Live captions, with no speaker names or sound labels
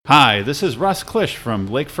Hi, this is Russ Klisch from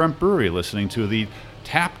Lakefront Brewery listening to the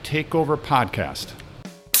Tap Takeover podcast.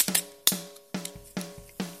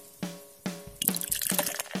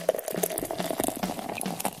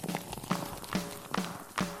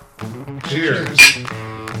 Cheers.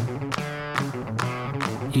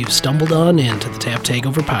 You've stumbled on into the Tap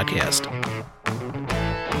Takeover podcast.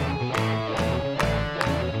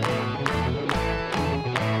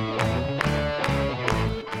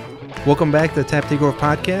 Welcome back to the Tap Takeover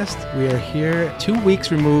podcast. We are here 2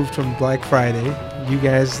 weeks removed from Black Friday. You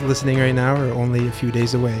guys listening right now are only a few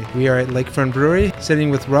days away. We are at Lakefront Brewery,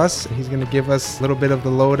 sitting with Russ. He's going to give us a little bit of the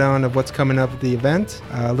lowdown of what's coming up at the event,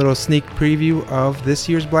 a little sneak preview of this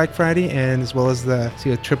year's Black Friday, and as well as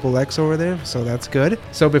see a Triple X over there, so that's good.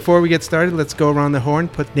 So before we get started, let's go around the horn,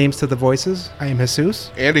 put names to the voices. I am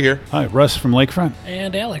Jesus. Andy here. Hi, Russ from Lakefront.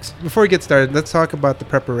 And Alex. Before we get started, let's talk about the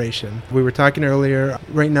preparation. We were talking earlier,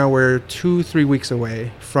 right now we're 2-3 weeks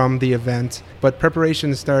away from the event, but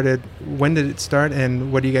preparation started. When did it start,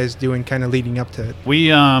 and what are you guys doing kind of leading up to it? We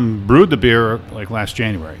brewed the beer like last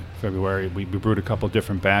February. We brewed a couple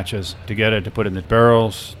different batches to get it, to put it in the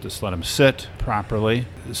barrels, just let them sit properly.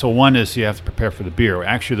 So one is you have to prepare for the beer.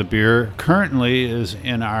 Actually, the beer currently is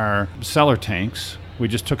in our cellar tanks. We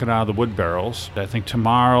just took it out of the wood barrels. I think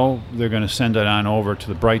tomorrow they're going to send it on over to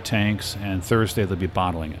the bright tanks, and Thursday they'll be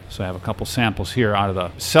bottling it. So I have a couple samples here out of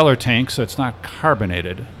the cellar tanks, so it's not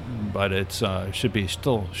carbonated, but it's should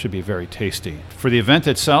be very tasty. For the event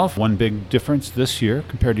itself, one big difference this year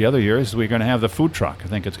compared to the other years is we're going to have the food truck. I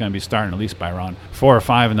think it's going to be starting at least by around 4 or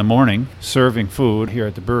 5 in the morning, serving food here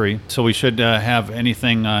at the brewery. So we should have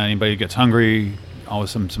anything, anybody who gets hungry, always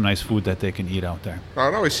some nice food that they can eat out there. It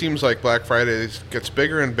always seems like Black Friday gets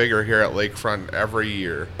bigger and bigger here at Lakefront every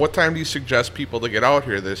year. What time do you suggest people to get out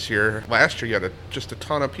here this year? Last year you had just a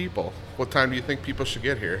ton of people. What time do you think people should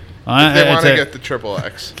get here if they want to get the Triple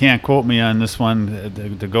X? Can't quote me on this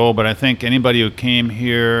one to go, but I think anybody who came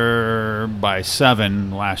here by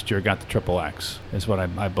 7 last year got the Triple X, is what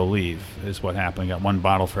I believe is what happened. Got one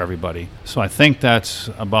bottle for everybody. So I think that's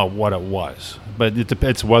about what it was. But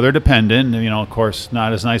it's weather dependent. You know, of course,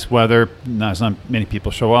 not as nice weather, not as many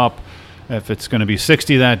people show up. If it's going to be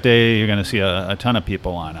 60 that day, you're going to see a ton of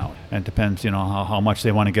people on out. And it depends, how much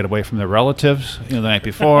they want to get away from their relatives, the night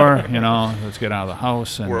before, let's get out of the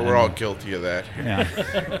house. And, we're all guilty of that. Yeah.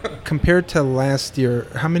 Compared to last year,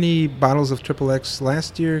 how many bottles of Triple X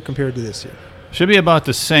last year compared to this year? Should be about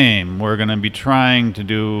the same. We're going to be trying to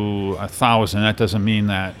do 1,000. That doesn't mean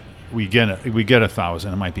that we get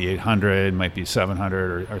 1,000. It might be 800, it might be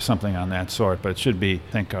 700 or something on that sort, but it should be,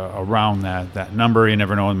 I think, around that number. You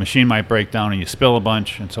never know. The machine might break down and you spill a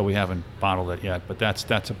bunch, and so we haven't bottled it yet, but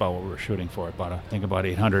that's about what we're shooting for, about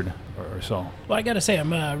 800 or so. Well, I got to say,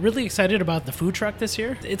 I'm really excited about the food truck this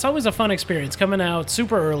year. It's always a fun experience coming out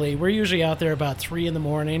super early. We're usually out there about 3 in the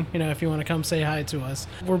morning, if you want to come say hi to us.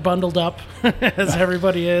 We're bundled up, as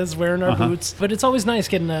everybody is, wearing our boots, but it's always nice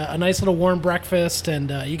getting a nice little warm breakfast, and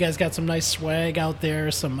you guys got some nice swag out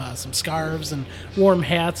there, some scarves and warm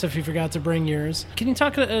hats if you forgot to bring yours. Can you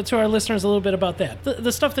talk to our listeners a little bit about that?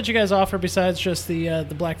 The stuff that you guys offer besides just the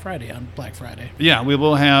Black Friday on Black Friday. Yeah, we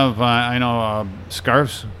will have,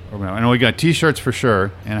 scarves. I know we got T-shirts for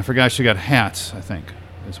sure, and I forgot you got hats, I think,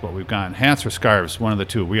 is what we've got. Hats or scarves, one of the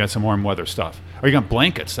two. We got some warm weather stuff. Or you got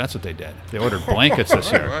blankets. That's what they did. They ordered blankets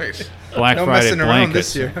this year. Nice. Black Friday blankets.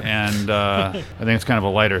 This year. And I think it's kind of a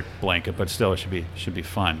lighter blanket, but still it should be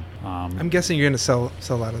fun. I'm guessing you're going to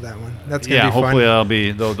sell out of that one. That's going to be fun. Yeah,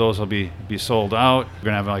 hopefully those will be sold out.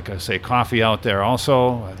 We're going to have, coffee out there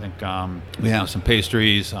also. I think we have some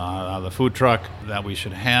pastries on the food truck that we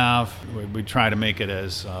should have. We try to make it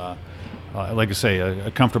as like I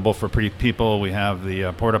say, comfortable for people. We have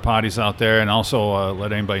the porta potties out there, and also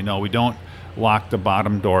let anybody know we don't lock the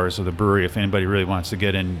bottom doors of the brewery. If anybody really wants to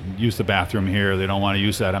get in, use the bathroom here, they don't want to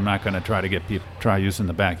use that, I'm not going to try to get people try using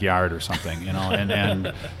the backyard or something,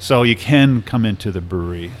 and so you can come into the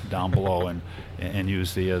brewery down below and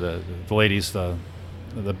use the ladies the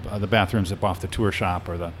bathrooms up off the tour shop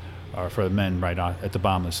or for the men right at the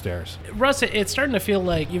bottom of the stairs. Russ, it's starting to feel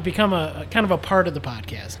like you've become a kind of a part of the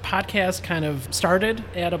podcast. Podcast kind of started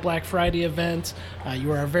at a Black Friday event. You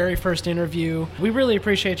were our very first interview. We really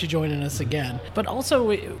appreciate you joining us again. But also,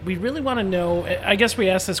 we really want to know, I guess we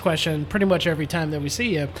ask this question pretty much every time that we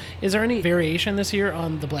see you, is there any variation this year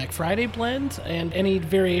on the Black Friday blend and any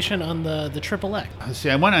variation on the Triple X? See,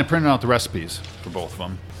 I printed out the recipes for both of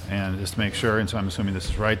them. And just to make sure, and so I'm assuming this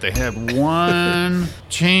is right, they have one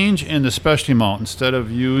change in the specialty malt. Instead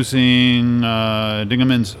of using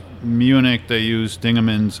Dingelman's Munich, they used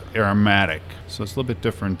Dingemann's aromatic. So it's a little bit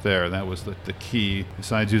different there. That was the key.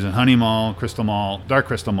 Besides using honey malt, crystal malt, dark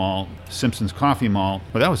crystal malt, Simpson's coffee malt.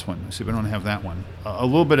 But that was one. See, we don't have that one. A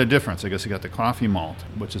little bit of difference. I guess you got the coffee malt,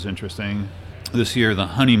 which is interesting. This year, the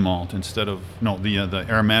honey malt instead of, the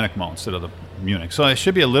aromatic malt instead of the Munich. So it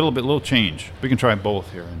should be a little change. We can try both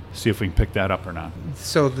here and see if we can pick that up or not.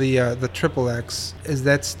 So the Triple X, is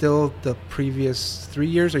that still the previous 3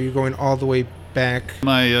 years, or are you going all the way back?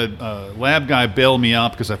 My lab guy bailed me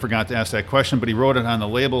out because I forgot to ask that question, but he wrote it on the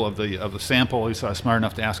label of the sample. He's smart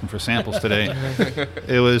enough to ask him for samples today.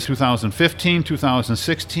 It was 2015,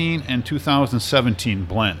 2016, and 2017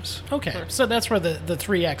 blends. Okay, so that's where the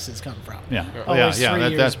 3Xs come from. Yeah, Always 3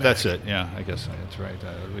 years that's back. it. Yeah, I guess that's right.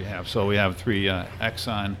 We have 3X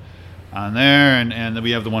on there, and then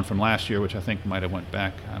we have the one from last year, which I think might have went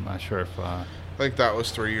back. I'm not sure if. I think that was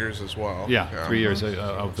 3 years as well. Yeah, 3 years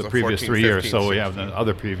of the previous 14, 3 years. 15, So we 16. have the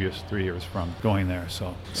other previous 3 years from going there.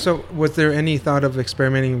 So was there any thought of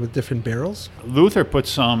experimenting with different barrels? Luther put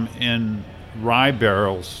some in rye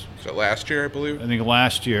barrels, So last year, I believe. I think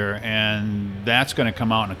last year, and that's going to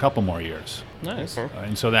come out in a couple more years. Nice.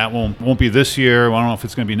 And so that won't be this year. Well, I don't know if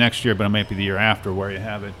it's going to be next year, but it might be the year after where you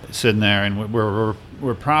have it sitting there. And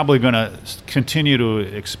we're probably going to continue to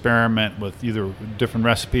experiment with either different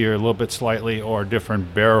recipe or a little bit slightly or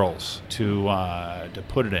different barrels to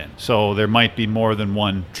put it in. So there might be more than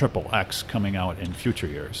one Triple X coming out in future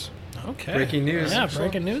years. Okay. Breaking news. Yeah,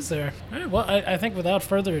 breaking news there. All right, well, I think without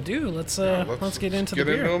further ado, let's get into the get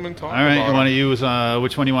beer. into them and talk All right, about you want to them. use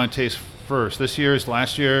which one you want to taste first? This year's,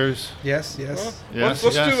 last year's? Yes. Yes, let's yes.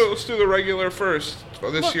 let's do the regular first.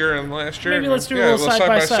 This year and last year. maybe let's do a little side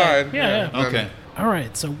by side. Yeah. And Okay. All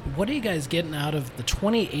right, so what are you guys getting out of the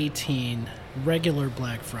 2018 regular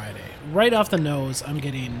Black Friday? Right off the nose, I'm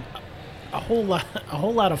getting a whole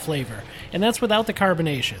lot of flavor, and that's without the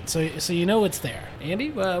carbonation. So you know it's there. Andy,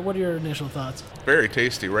 what are your initial thoughts? Very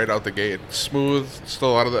tasty right out the gate. Smooth,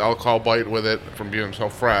 still a lot of the alcohol bite with it from being so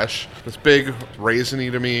fresh. It's big, raisiny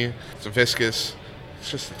to me. It's viscous. It's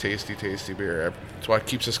just a tasty, tasty beer. That's why it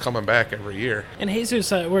keeps us coming back every year. And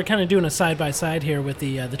Jesus, we're kind of doing a side-by-side here with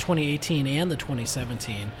the 2018 and the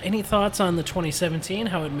 2017. Any thoughts on the 2017,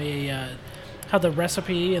 how it may... how the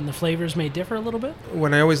recipe and the flavors may differ a little bit?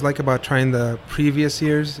 What I always like about trying the previous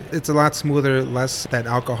years, it's a lot smoother, less that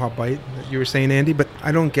alcohol bite that you were saying, Andy, but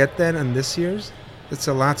I don't get that on this year's. It's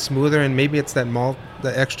a lot smoother, and maybe it's that malt,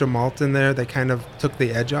 the extra malt in there that kind of took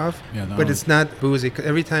the edge off. Yeah, no. But it's not boozy.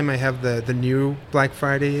 Every time I have the new Black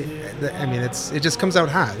Friday, it just comes out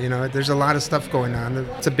hot. There's a lot of stuff going on.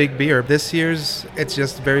 It's a big beer. This year's, it's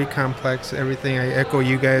just very complex. Everything, I echo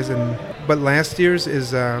you guys. But last year's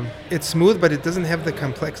is it's smooth, but it doesn't have the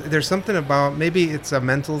complex. There's something about, maybe it's a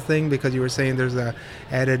mental thing because you were saying there's a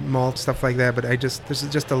added malt, stuff like that. But this is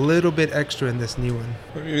just a little bit extra in this new one.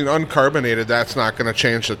 I mean, uncarbonated, that's not going to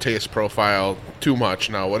change the taste profile too much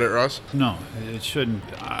now, would it, Russ? No, it shouldn't.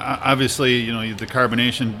 Obviously, the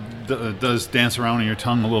carbonation does dance around in your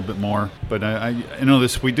tongue a little bit more. But I know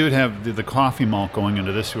this. We do have the coffee malt going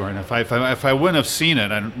into this one. If I wouldn't have seen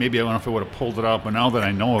it, maybe I don't know if I would have pulled it out. But now that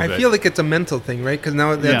I know of it, I feel like it's a mental thing, right? Because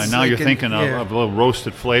now now you're thinking of a little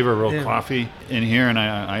roasted flavor, Yeah. coffee in here, and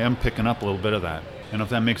I am picking up a little bit of that. And if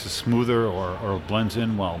that makes it smoother or blends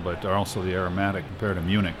in well, but also the aromatic compared to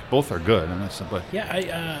Munich, both are good. And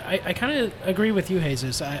Yeah, I kind of agree with you,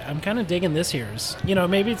 Jesus. I'm kind of digging this year's.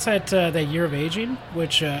 Maybe it's that year of aging,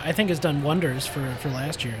 which I think has done wonders for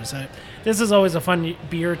last year's. This is always a fun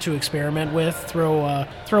beer to experiment with. Throw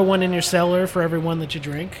one in your cellar for every one that you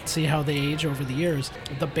drink. See how they age over the years.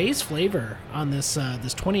 The base flavor on this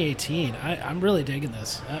 2018, I'm really digging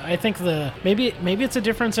this. I think maybe it's a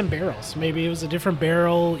difference in barrels. Maybe it was a different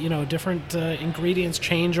barrel. Different ingredients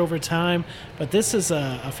change over time. But this is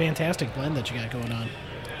a fantastic blend that you got going on.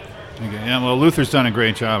 Okay, yeah, well, Luther's done a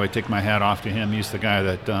great job. I take my hat off to him. He's the guy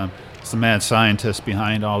that is the mad scientist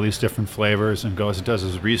behind all these different flavors and goes and does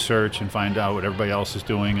his research and find out what everybody else is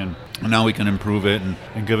doing, and now we can improve it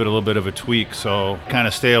and give it a little bit of a tweak. So kind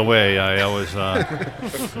of stay away. I always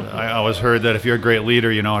heard that if you're a great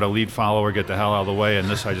leader, you know how to lead follower, get the hell out of the way, and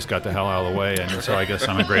this I just got the hell out of the way, and so I guess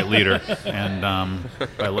I'm a great leader, and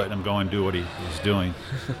by letting him go and do what he's doing.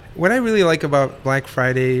 What I really like about Black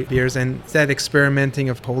Friday beers and that experimenting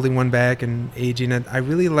of holding one back and aging it. I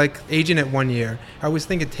really like aging it 1 year. I always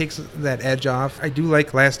think it takes that edge off. I do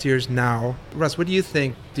like last year's now. Russ, what do you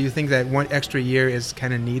think? Do you think that 1 extra year is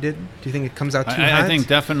kind of needed? Do you think it comes out too hot? I think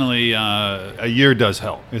definitely a year does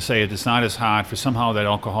help. You say it's not as hot. For somehow that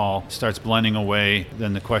alcohol starts blending away,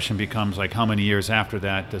 then the question becomes like how many years after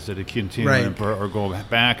that does it continue or go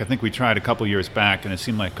back? I think we tried a couple years back, and it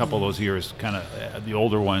seemed like a couple of those years, kind of the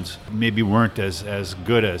older ones, maybe weren't as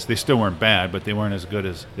good as, they still weren't bad, but they weren't as good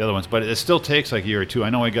as the other ones. But it still takes like a year or two. I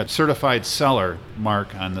know I got certified cellar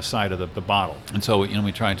mark on the side of the bottle. And so,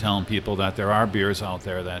 we try telling people that there are beers out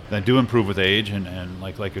there that do improve with age, and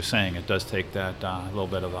like you're saying, it does take that little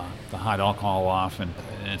bit of the hot alcohol off, and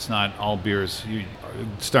it's not all beers you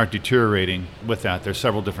start deteriorating with that. There's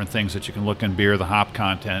several different things that you can look in beer, the hop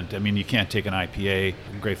content. I mean, you can't take an IPA,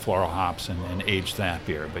 great floral hops, and age that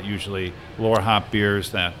beer, but usually lower hop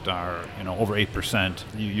beers that are over 8%,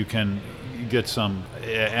 you can get some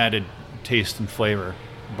added taste and flavor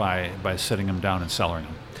by setting them down and cellaring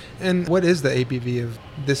them. And what is the ABV of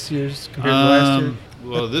this year's compared to last year?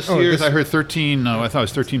 Well, this year's I heard 13. No, I thought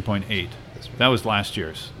it was 13.8. That was last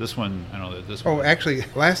year's. This one, I know that this one. Oh, actually,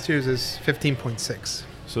 last year's is 15.6.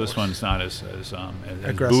 So this one's not as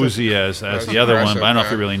aggressive, boozy as the other one, but I don't know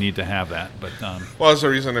if you really need to have that. But well, that's the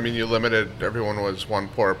reason. I mean, you limited. Everyone was 1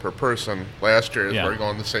 pour per person last year. We're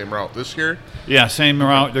going the same route this year. Yeah, same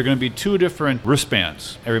route. There are going to be 2 different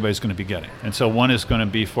wristbands everybody's going to be getting, and so one is going to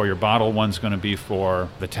be for your bottle, one's going to be for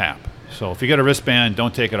the tap. So if you get a wristband,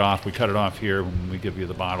 don't take it off. We cut it off here when we give you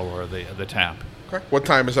the bottle or the tap. Okay. What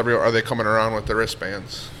time are they coming around with the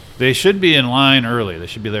wristbands? They should be in line early. They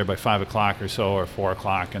should be there by 5 o'clock or so, or 4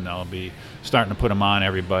 o'clock, and they'll be starting to put them on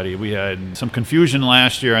everybody. We had some confusion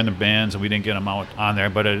last year on the bands, and we didn't get them out on there,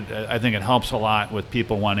 but I think it helps a lot with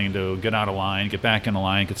people wanting to get out of line, get back in the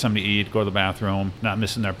line, get something to eat, go to the bathroom, not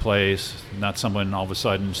missing their place, not someone all of a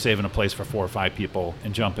sudden saving a place for 4 or 5 people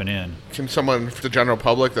and jumping in. Can someone, the general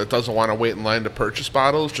public that doesn't want to wait in line to purchase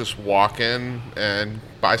bottles, just walk in and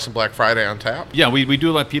buy some Black Friday on tap? Yeah, we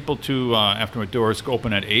do let people to, after the doors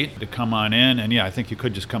open at 8, to come on in. And yeah, I think you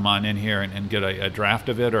could just come on in here and get a draft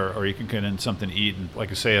of it, or you can get in something to eat. And like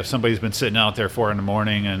I say, if somebody's been sitting out there 4 a.m.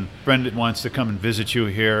 and a friend wants to come and visit you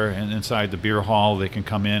here and inside the beer hall, they can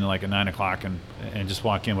come in like at 9 o'clock and just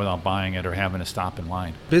walk in without buying it or having to stop in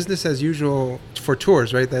line. Business as usual for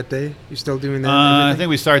tours, right, that day? You're still doing that? I think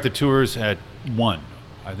we start the tours at 1.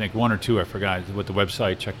 I think 1 or 2, I forgot, with the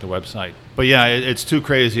website, check the website. But yeah, it's too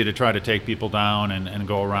crazy to try to take people down and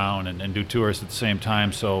go around and do tours at the same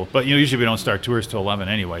time. So, but usually we don't start tours till 11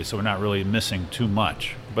 anyway, so we're not really missing too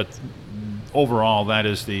much. But overall, that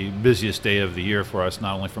is the busiest day of the year for us,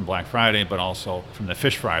 not only from Black Friday, but also from the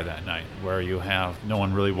fish fry that night, where you have no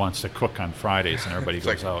one really wants to cook on Fridays and everybody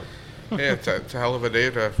goes out. Yeah, it's a hell of a day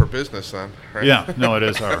for business then, right? Yeah, no, it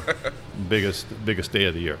is our biggest day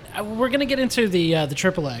of the year. We're going to get into the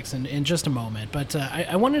Triple X in just a moment, but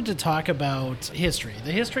I wanted to talk about history,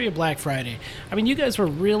 the history of Black Friday. I mean, you guys were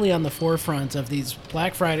really on the forefront of these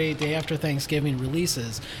Black Friday, day after Thanksgiving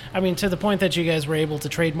releases. I mean, to the point that you guys were able to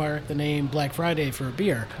trademark the name Black Friday for a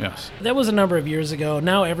beer. Yes. That was a number of years ago.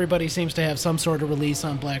 Now everybody seems to have some sort of release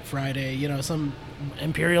on Black Friday, some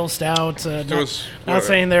Imperial Stout. Not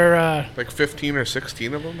saying they're... like 15 or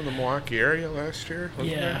 16 of them in the Milwaukee area last year?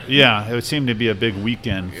 Yeah, it would seem to be a big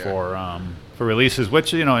weekend for releases,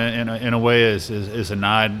 which in a way is a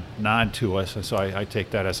nod to us. So I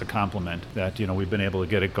take that as a compliment that we've been able to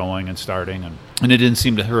get it going and starting, and it didn't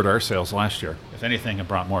seem to hurt our sales last year. If anything, it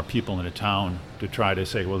brought more people into town to try to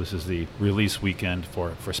say, well, this is the release weekend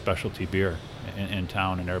for specialty beer in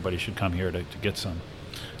town, and everybody should come here to get some.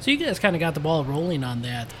 So you guys kind of got the ball rolling on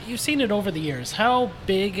that. You've seen it over the years. How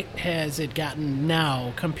big has it gotten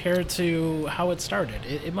now compared to how it started?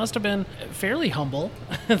 It must have been fairly humble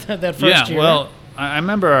that first year. Yeah, well, I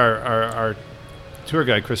remember our tour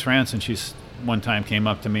guide, Chris Ranson, one time came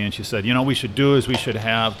up to me and she said, we should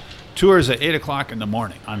have tours at 8 o'clock in the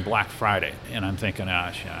morning on Black Friday. And I'm thinking,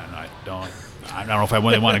 I don't know if I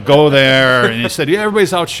really want to go there. And he said,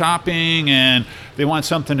 everybody's out shopping and they want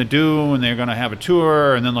something to do and they're going to have a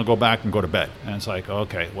tour and then they'll go back and go to bed. And it's like,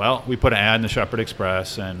 okay, well, we put an ad in the Shepherd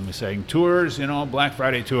Express and we're saying tours, Black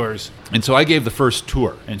Friday tours. And so I gave the first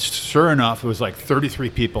tour. And sure enough, it was like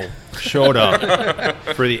 33 people showed up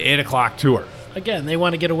for the 8 o'clock tour. Again, they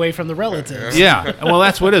want to get away from the relatives. Yeah, well,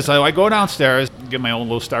 that's what it is. I go downstairs, get my own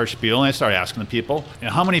little star spiel, and I start asking the people,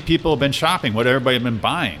 how many people have been shopping? What everybody been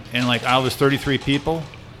buying? And out of those 33 people,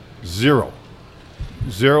 0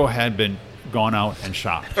 had been gone out and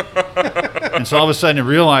shopped. And so all of a sudden it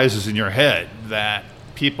realizes in your head that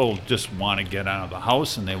people just want to get out of the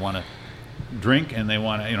house and they want to drink and they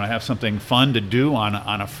want to, have something fun to do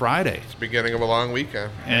on a Friday. It's the beginning of a long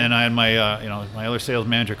weekend. And I had my other sales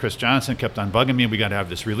manager, Chris Johnson, kept on bugging me. We got to have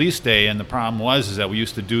this release day, and the problem is that we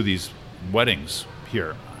used to do these weddings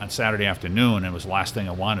here on Saturday afternoon, and it was the last thing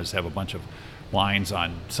I wanted is to have a bunch of lines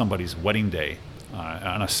on somebody's wedding day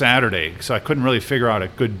on a Saturday. So I couldn't really figure out a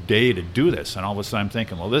good day to do this. And all of a sudden I'm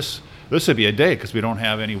thinking, well, this would be a day because we don't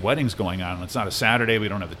have any weddings going on. It's not a Saturday. We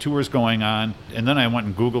don't have the tours going on. And then I went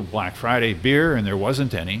and Googled Black Friday beer, and there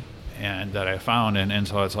wasn't any. And that I found, and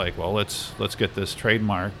so it's like, well, let's get this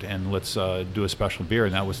trademarked and let's do a special beer,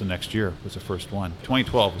 and that was the next year. Was the first one.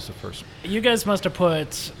 2012 was the first. You guys must have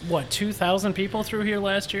put 2,000 people through here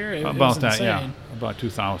last year. About that, yeah, about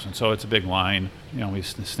 2,000. So it's a big line. We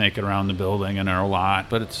snake it around the building, and there are a lot,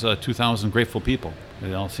 but it's 2,000 grateful people.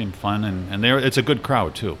 They all seem fun, and it's a good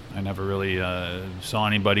crowd too. I never really saw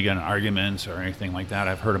anybody get in arguments or anything like that.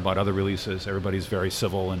 I've heard about other releases. Everybody's very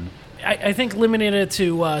civil, and I think limiting it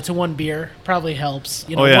to one beer probably helps.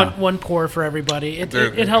 One pour for everybody.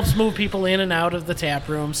 It helps move people in and out of the tap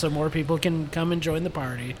room, so more people can come and join the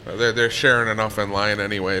party. They're sharing enough in line,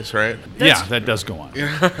 anyways, right? That does go on.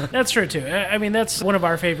 That's true too. I mean, that's one of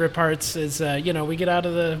our favorite parts. Is we get out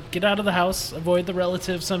of the house, avoid the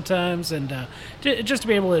relatives sometimes, and just to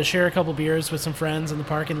be able to share a couple beers with some friends in the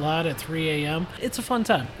parking lot at 3 a.m. It's a fun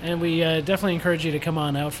time, and we definitely encourage you to come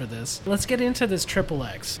on out for this. Let's get into this Triple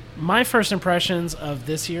X. My first impressions of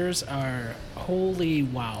this year's are, holy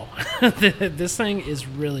wow. This thing is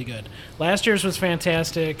really good. Last year's was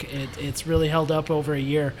fantastic. It's really held up over a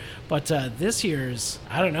year. But this year's,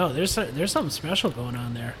 I don't know, there's something special going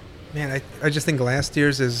on there. Man, I just think last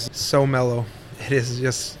year's is so mellow. It is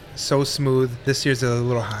just so smooth. This year's a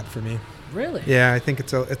little hot for me. Really? Yeah, I think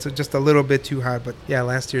it's just a little bit too hot. But yeah,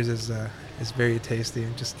 last year's is very tasty.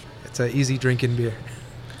 And it's an easy drinking beer.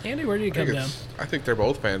 Andy, where do you come down? I think they're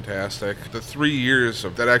both fantastic. The 3 years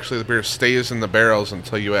of that actually the beer stays in the barrels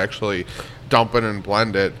until you actually dump it and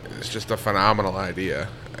blend it is just a phenomenal idea.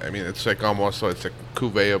 I mean, it's like almost it's a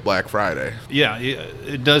cuvee of Black Friday. Yeah,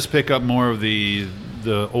 it does pick up more of the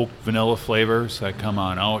oak vanilla flavors that come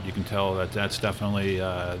on out. You can tell that's definitely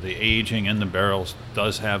the aging in the barrels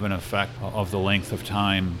does have an effect of the length of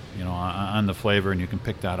time, on the flavor, and you can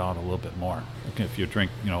pick that out a little bit more. If you drink,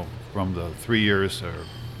 from the 3 years or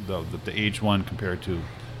the aged one compared to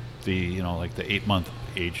the like the 8-month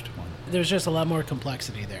aged one. There's just a lot more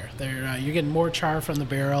complexity there. You're getting more char from the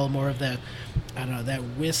barrel, more of that, I don't know, that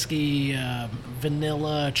whiskey,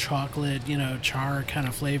 vanilla, chocolate, char kind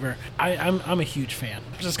of flavor. I'm a huge fan.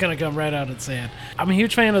 I'm just gonna come right out and say it. I'm a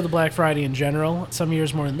huge fan of the Black Friday in general. Some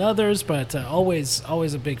years more than others, but always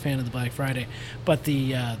a big fan of the Black Friday. But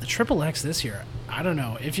the Triple X this year, I don't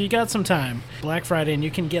know. If you got some time, Black Friday, and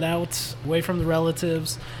you can get out away from the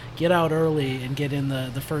relatives, get out early and get in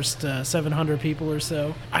the first 700 people or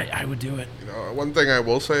so, I would do it. One thing I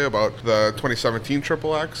will say about the 2017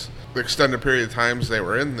 Triple X, the extended period of times they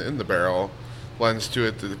were in the barrel lends to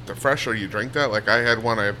it. The fresher you drink that, like I had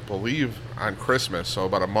one, I believe, on Christmas, so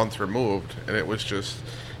about a month removed, and it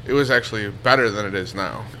was actually better than it is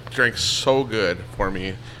now. Drank so good for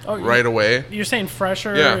me right away. You're saying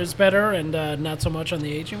fresher is better and not so much on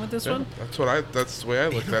the aging with this one? That's the way I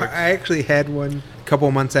looked at it. I actually had one a couple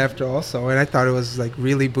of months after also, and I thought it was like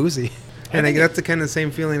really boozy. And that's the kind of same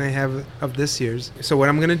feeling I have of this year's. So what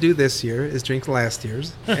I'm going to do this year is drink last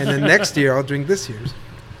year's, and then next year I'll drink this year's.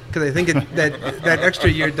 Because I think that extra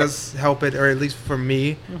year does help it, or at least for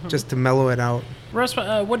me, just to mellow it out. Russ,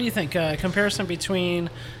 what do you think? Comparison between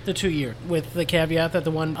the 2 year, with the caveat that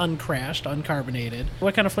the one uncrashed, uncarbonated.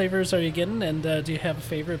 What kind of flavors are you getting, and do you have a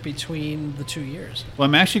favorite between the 2 years? Well,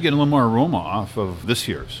 I'm actually getting a little more aroma off of this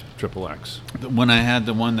year's Triple X. When I had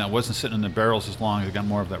the one that wasn't sitting in the barrels as long, I got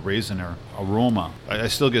more of that raisin or aroma. I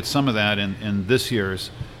still get some of that in this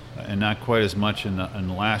year's, and not quite as much in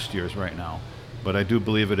last year's right now. But I do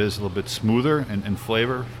believe it is a little bit smoother in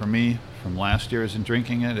flavor for me from last year's in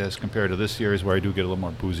drinking it as compared to this year's, where I do get a little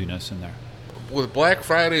more booziness in there. With Black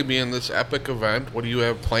Friday being this epic event, what do you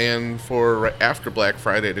have planned for after Black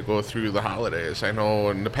Friday to go through the holidays? I know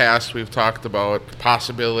in the past we've talked about the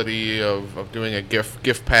possibility of doing a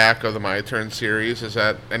gift pack of the My Turn series. Is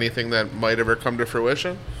that anything that might ever come to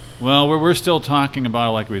fruition? Well, we're still talking about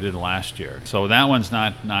it like we did last year. So that one's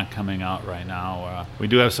not coming out right now. We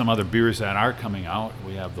do have some other beers that are coming out.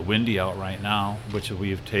 We have the Windy out right now, which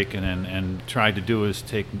we've taken and tried to do is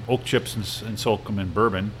take oak chips and soak them in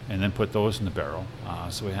bourbon and then put those in the barrel.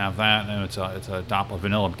 So we have that, and it's a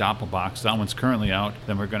vanilla doppelbox. That one's currently out.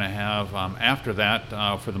 Then we're going to have, after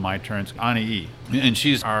that, for the My Turns, Annie E. And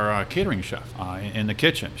she's our catering chef in the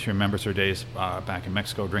kitchen. She remembers her days back in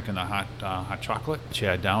Mexico drinking the hot chocolate. She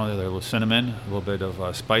had down a little cinnamon, a little bit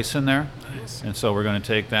of spice in there. Nice. And so we're going to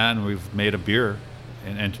take that, and we've made a beer.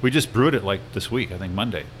 And we just brewed it like this week, I think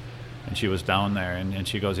Monday. And she was down there, and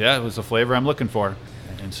she goes, yeah, it was the flavor I'm looking for.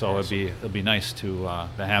 And so it'll be nice to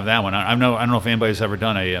have that one. I don't know if anybody's ever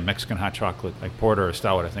done a Mexican hot chocolate like porter or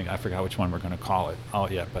stout. I forgot which one we're going to call it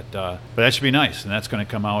out yet, but that should be nice, and that's going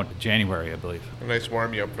to come out January, I believe. A nice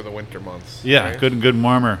warm you up for the winter months. Yeah, right? good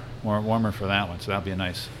warmer for that one. So that'll be a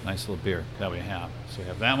nice little beer that we have. So we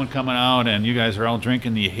have that one coming out, and you guys are all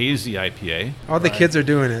drinking the hazy IPA. All the kids are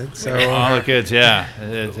doing it. So all the kids, yeah.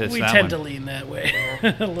 It's we that tend one. to lean that way.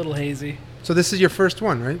 A little hazy. So this is your first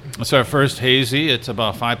one, right? It's our first hazy. It's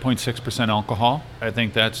about 5.6% alcohol. I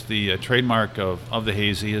think that's the trademark of the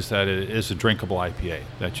hazy, is that it is a drinkable IPA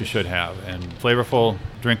that you should have. And flavorful,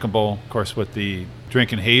 drinkable, of course, with the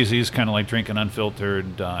drinking hazies, kind of like drinking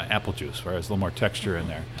unfiltered apple juice, where there's a little more texture in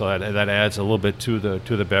there. So that adds a little bit to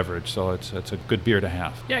the beverage. So it's a good beer to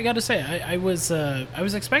have. Yeah, I got to say, I was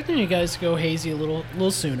expecting you guys to go hazy a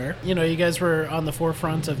little sooner. You know, you guys were on the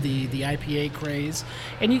forefront of the IPA craze,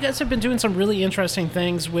 and you guys have been doing some really interesting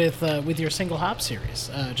things with your single hop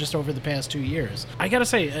series just over the past 2 years. I got to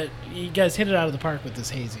say, you guys hit it out of the park with this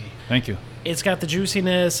hazy. Thank you. It's got the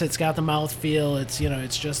juiciness, it's got the mouthfeel,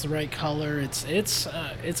 it's just the right color. It's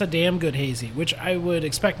a damn good hazy, which I would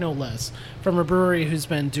expect no less from a brewery who's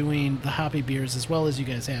been doing the hoppy beers as well as you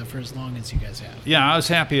guys have for as long as you guys have. Yeah, I was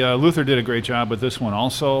happy. Luther did a great job with this one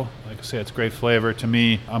also. Like I say, it's great flavor. To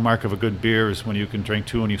me, a mark of a good beer is when you can drink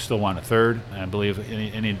two and you still want a third. And I believe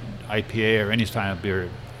any IPA or any style of beer,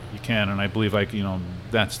 you can, and I believe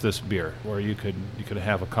that's this beer, where you could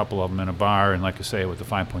have a couple of them in a bar, and like I say, with the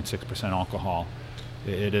 5.6% alcohol,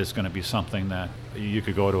 it is going to be something that you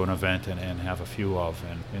could go to an event and have a few of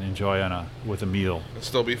and enjoy with a meal. It'll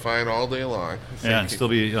still be fine all day long. Yeah, and still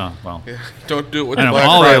be well. Yeah, don't do it with I don't know Black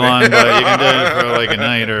all day Friday. long, but you can do it for like a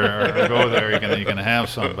night or go there. You can have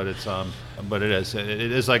some, but it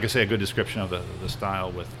is like I say, a good description of the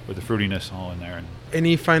style with the fruitiness all in there. And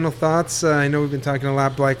Any final thoughts? I know we've been talking a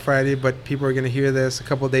lot Black Friday, but people are going to hear this a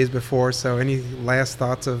couple of days before. So any last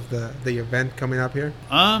thoughts of the event coming up here?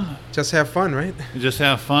 Just have fun, right? Just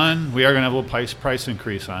have fun. We are going to have a little price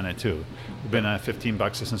increase on it too. We've been at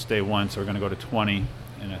 $15 since day one, so we're going to go to 20,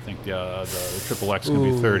 and I think the triple X is going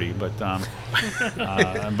to be 30.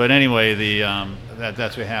 But anyway, that's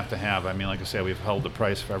what we have to have. I mean, like I said, we've held the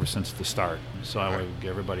price ever since the start, so I would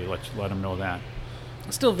everybody let them know that.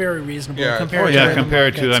 Still very reasonable Yeah. compared Yeah, to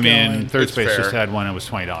compared to, going. Third It's Space fair. just had one. It was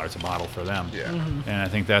 $20 a bottle for them. Yeah. Mm-hmm. And I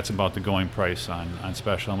think that's about the going price on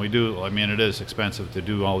special. And we do. I mean, it is expensive to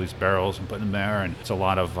do all these barrels and put them there, and it's a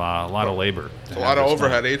lot of labor. It's a lot of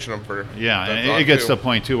overhead aging them for. Yeah, that and long, it gets too. to the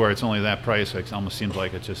point too where it's only that price. It almost seems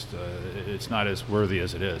like it's not as worthy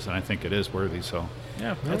as it is, and I think it is worthy. So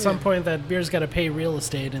Yeah, at some point that beer's got to pay real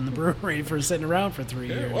estate in the brewery for sitting around for 3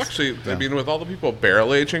 years. Well, actually, I mean, with all the people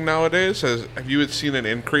barrel aging nowadays, have you seen an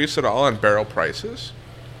increase at all on barrel prices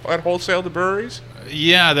at wholesale to breweries?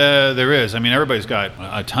 yeah, there is. I mean, everybody's got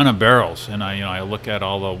a ton of barrels, and I look at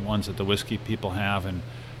all the ones that the whiskey people have, and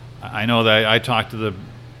I know that I talk to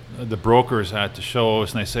the brokers at the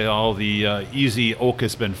shows, and they say, the easy oak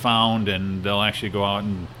has been found, and they'll actually go out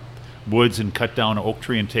and woods and cut down an oak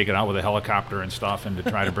tree and take it out with a helicopter and stuff, and to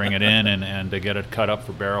try to bring it in and to get it cut up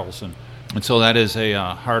for barrels, and so that is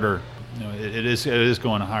a harder. It is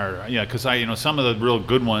going harder. Yeah, because some of the real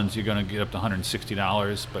good ones you're going to get up to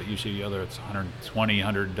 $160, but usually the other it's $120,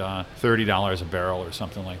 $130 a barrel or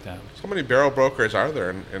something like that. How many barrel brokers are there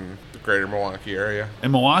in the greater Milwaukee area?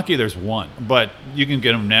 In Milwaukee, there's one, but you can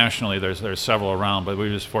get them nationally. There's several around, but we're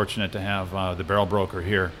just fortunate to have the barrel broker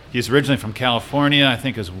here. He's originally from California. I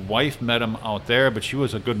think his wife met him out there, but she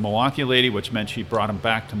was a good Milwaukee lady, which meant she brought him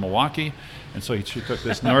back to Milwaukee, and so she took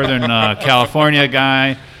this Northern California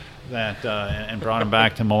guy and brought him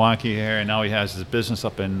back to Milwaukee here, and now he has his business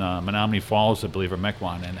up in Menominee Falls, I believe, or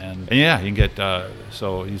Mequon, and yeah, you can get.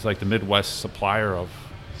 So he's like the Midwest supplier of.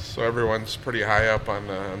 So everyone's pretty high up on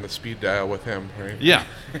the speed dial with him, right? Yeah,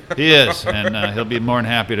 he is, and he'll be more than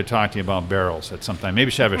happy to talk to you about barrels at some time. Maybe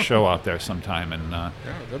you should have a show out there sometime, and Yeah,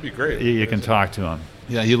 that'd be great. you can talk to him.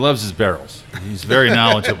 Yeah, he loves his barrels. He's very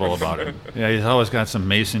knowledgeable about it. Yeah, he's always got some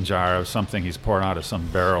mason jar of something he's poured out of some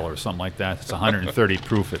barrel or something like that. It's 130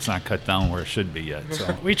 proof. It's not cut down where it should be yet.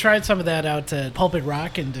 So. We tried some of that out at Pulpit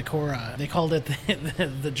Rock in Decorah. They called it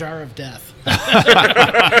the jar of death.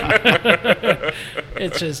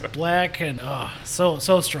 It's just black and so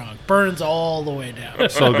strong. Burns all the way down.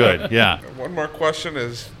 So good, yeah. One more question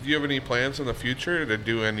is, do you have any plans in the future to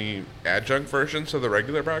do any adjunct versions of the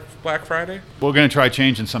regular Black Friday? We're going to try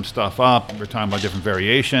changing some stuff up. We're talking about different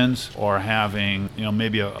variations, or having,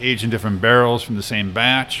 maybe aged in different barrels from the same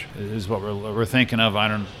batch is what we're thinking of. I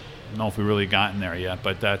don't know if we've really gotten there yet,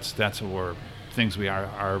 but that's what things we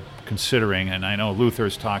are considering, and I know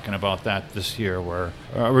Luther's talking about that this year, where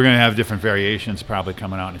we're going to have different variations probably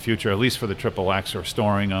coming out in the future, at least for the Triple X, or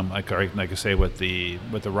storing them, like I say, with the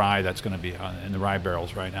rye that's going to be in the rye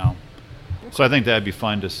barrels right now. So I think that'd be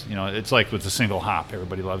fun to, it's like with the single hop.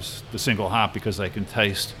 Everybody loves the single hop because they can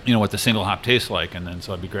taste, what the single hop tastes like. And then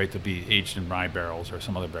so it'd be great to be aged in rye barrels or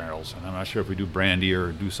some other barrels. And I'm not sure if we do brandy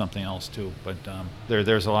or do something else too. But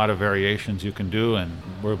there's a lot of variations you can do, and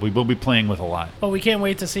we will be playing with a lot. Well, we can't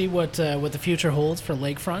wait to see what the future holds for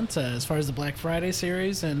Lakefront as far as the Black Friday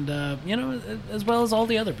series, and as well as all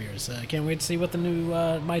the other beers. I can't wait to see what the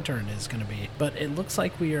new My Turn is going to be. But it looks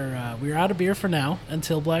like we're out of beer for now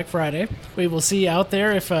until Black Friday. We will see you out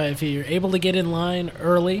there. If you're able to get in line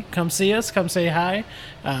early, come see us, come say hi.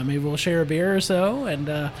 Maybe we'll share a beer or so.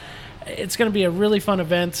 And it's going to be a really fun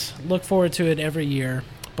event. Look forward to it every year.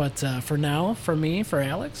 But for now, for me, for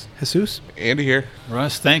Alex, Jesus, Andy here.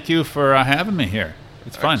 Russ, thank you for having me here.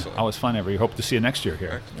 It's fun. Excellent. Always fun. Hope to see you next year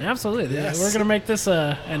here. Absolutely. Yes. We're going to make this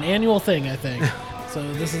an annual thing, I think.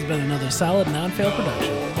 So this has been another solid non-fail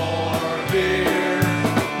production.